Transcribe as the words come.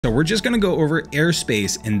So we're just going to go over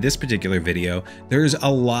airspace in this particular video. There's a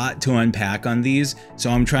lot to unpack on these, so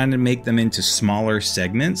I'm trying to make them into smaller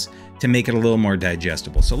segments to make it a little more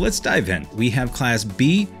digestible. So let's dive in. We have class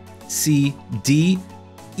B, C, D,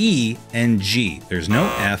 E, and G. There's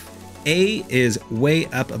no F. A is way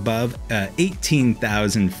up above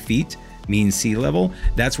 18,000 feet mean sea level.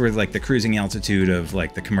 That's where like the cruising altitude of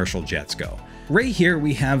like the commercial jets go. Right here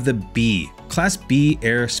we have the B. Class B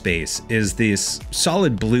airspace is this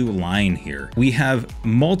solid blue line here. We have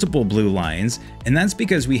multiple blue lines, and that's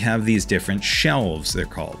because we have these different shelves, they're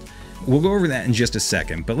called. We'll go over that in just a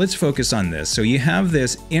second, but let's focus on this. So you have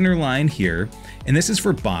this inner line here, and this is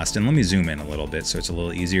for Boston. Let me zoom in a little bit so it's a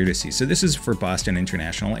little easier to see. So this is for Boston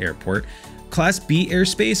International Airport. Class B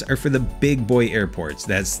airspace are for the big boy airports.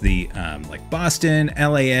 That's the like Boston,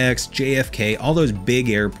 LAX, JFK, all those big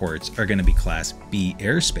airports are gonna be Class B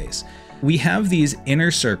airspace. We have these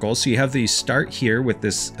inner circles. So you have these start here with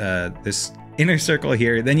this, this inner circle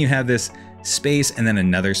here, then you have this space and then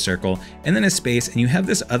another circle and then a space, and you have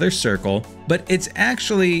this other circle, but it's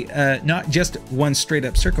actually not just one straight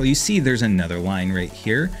up circle. You see there's another line right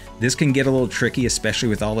here. This can get a little tricky, especially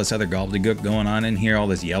with all this other gobbledygook going on in here, all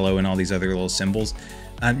this yellow and all these other little symbols.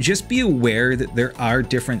 Just be aware that there are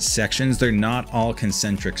different sections. They're not all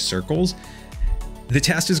concentric circles. The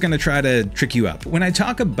test is going to try to trick you up. When I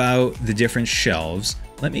talk about the different shelves,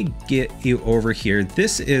 let me get you over here.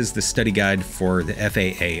 This is the study guide for the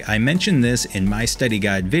FAA. I mentioned this in my study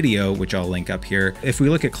guide video, which I'll link up here. If we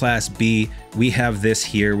look at Class B, we have this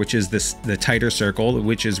here, which is the tighter circle,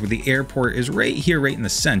 which is where the airport is right here, right in the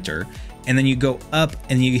center. And then you go up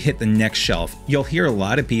and you hit the next shelf. You'll hear a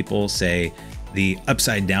lot of people say the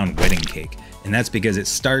upside down wedding cake. And that's because it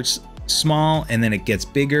starts small and then it gets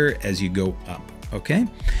bigger as you go up. Okay,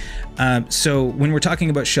 so when we're talking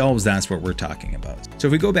about shelves, that's what we're talking about. So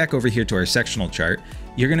if we go back over here to our sectional chart,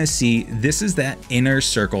 you're gonna see this is that inner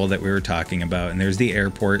circle that we were talking about, and there's the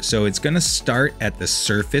airport. So it's gonna start at the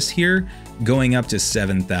surface here, going up to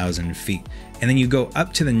 7,000 feet. And then you go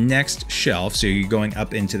up to the next shelf, so you're going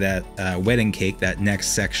up into that wedding cake, that next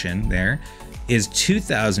section there, is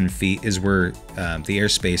 2,000 feet is where the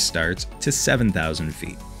airspace starts to 7,000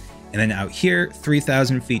 feet. And then out here,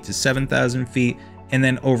 3,000 feet to 7,000 feet. And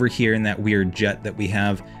then over here in that weird jet that we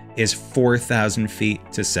have is 4,000 feet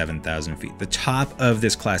to 7,000 feet. The top of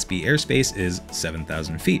this Class B airspace is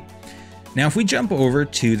 7,000 feet. Now, if we jump over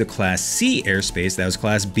to the Class C airspace, that was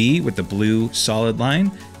Class B with the blue solid line.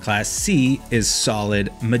 Class C is solid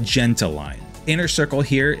magenta line. Inner circle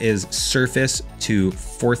here is surface to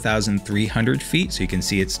 4,300 feet. So you can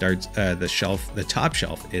see it starts, the top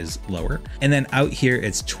shelf is lower. And then out here,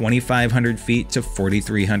 it's 2,500 feet to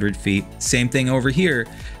 4,300 feet. Same thing over here,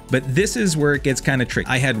 but this is where it gets kind of tricky.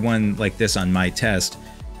 I had one like this on my test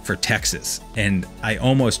for Texas, and I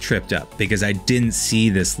almost tripped up because I didn't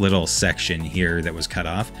see this little section here that was cut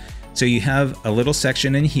off. So you have a little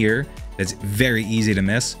section in here that's very easy to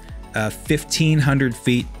miss, 1,500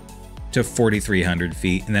 feet to 4,300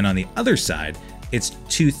 feet. And then on the other side, it's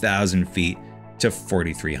 2,000 feet to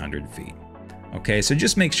 4,300 feet. Okay, so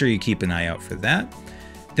just make sure you keep an eye out for that.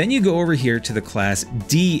 Then you go over here to the Class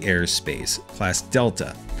D airspace, Class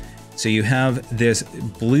Delta. So you have this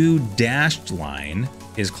blue dashed line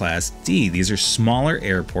is Class D. These are smaller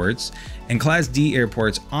airports, and Class D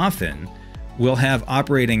airports often will have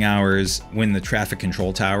operating hours when the traffic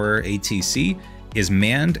control tower, ATC, is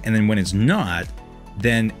manned, and then when it's not,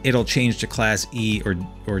 then it'll change to Class E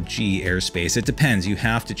or G airspace. It depends, you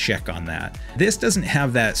have to check on that. This doesn't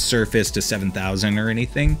have that surface to 7,000 or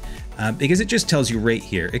anything because it just tells you right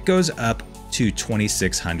here. It goes up to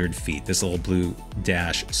 2,600 feet. This little blue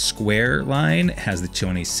dash square line has the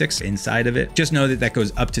 26 inside of it. Just know that that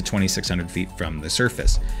goes up to 2,600 feet from the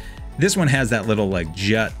surface. This one has that little like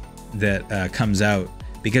jut that comes out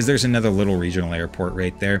because there's another little regional airport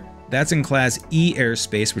right there. That's in Class E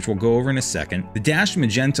airspace, which we'll go over in a second. The dashed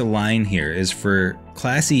magenta line here is for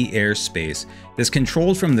Class E airspace that's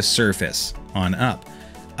controlled from the surface on up.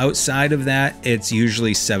 Outside of that, it's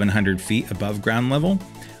usually 700 feet above ground level.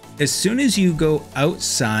 As soon as you go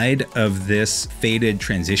outside of this faded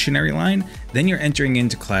transitionary line, then you're entering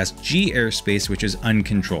into Class G airspace, which is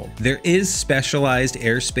uncontrolled. There is specialized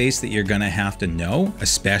airspace that you're gonna have to know,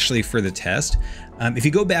 especially for the test. If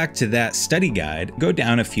you go back to that study guide, go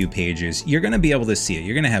down a few pages, you're gonna be able to see it.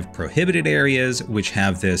 You're gonna have prohibited areas, which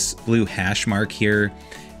have this blue hash mark here,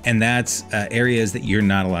 and that's areas that you're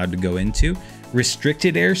not allowed to go into.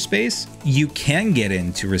 Restricted airspace, you can get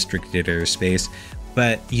into restricted airspace,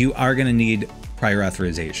 but you are gonna need prior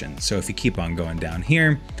authorization. So if you keep on going down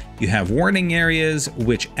here, you have warning areas,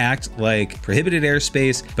 which act like prohibited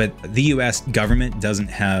airspace, but the US government doesn't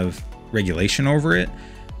have regulation over it.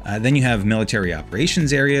 Then you have military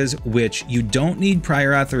operations areas, which you don't need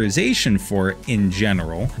prior authorization for in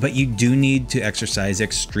general, but you do need to exercise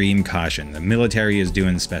extreme caution. The military is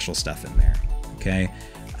doing special stuff in there, okay?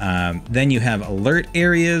 Then you have alert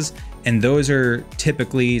areas, and those are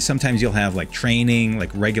typically, sometimes you'll have like training, like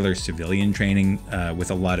regular civilian training with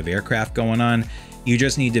a lot of aircraft going on. You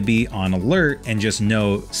just need to be on alert and just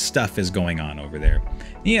know stuff is going on over there.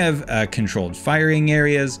 You have controlled firing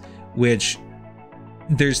areas, which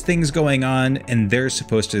there's things going on and they're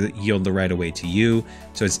supposed to yield the right of way to you.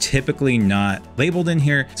 So it's typically not labeled in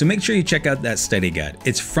here. So make sure you check out that study guide.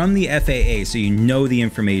 It's from the FAA, so you know the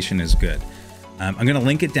information is good. I'm going to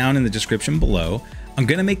link it down in the description below. I'm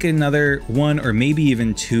going to make another one or maybe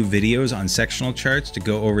even 2 videos on sectional charts to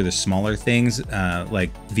go over the smaller things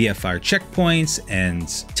like VFR checkpoints and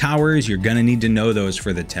towers. You're going to need to know those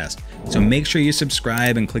for the test. So make sure you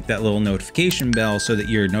subscribe and click that little notification bell so that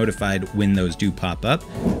you're notified when those do pop up.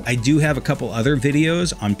 I do have a couple other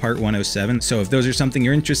videos on part 107. So if those are something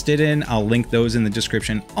you're interested in, I'll link those in the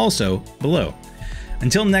description also below.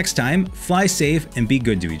 Until next time, fly safe and be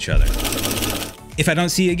good to each other. If I don't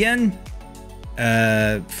see you again,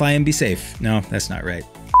 fly and be safe. No, that's not right.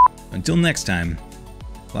 Until next time,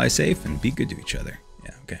 fly safe and be good to each other.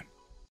 Yeah, okay.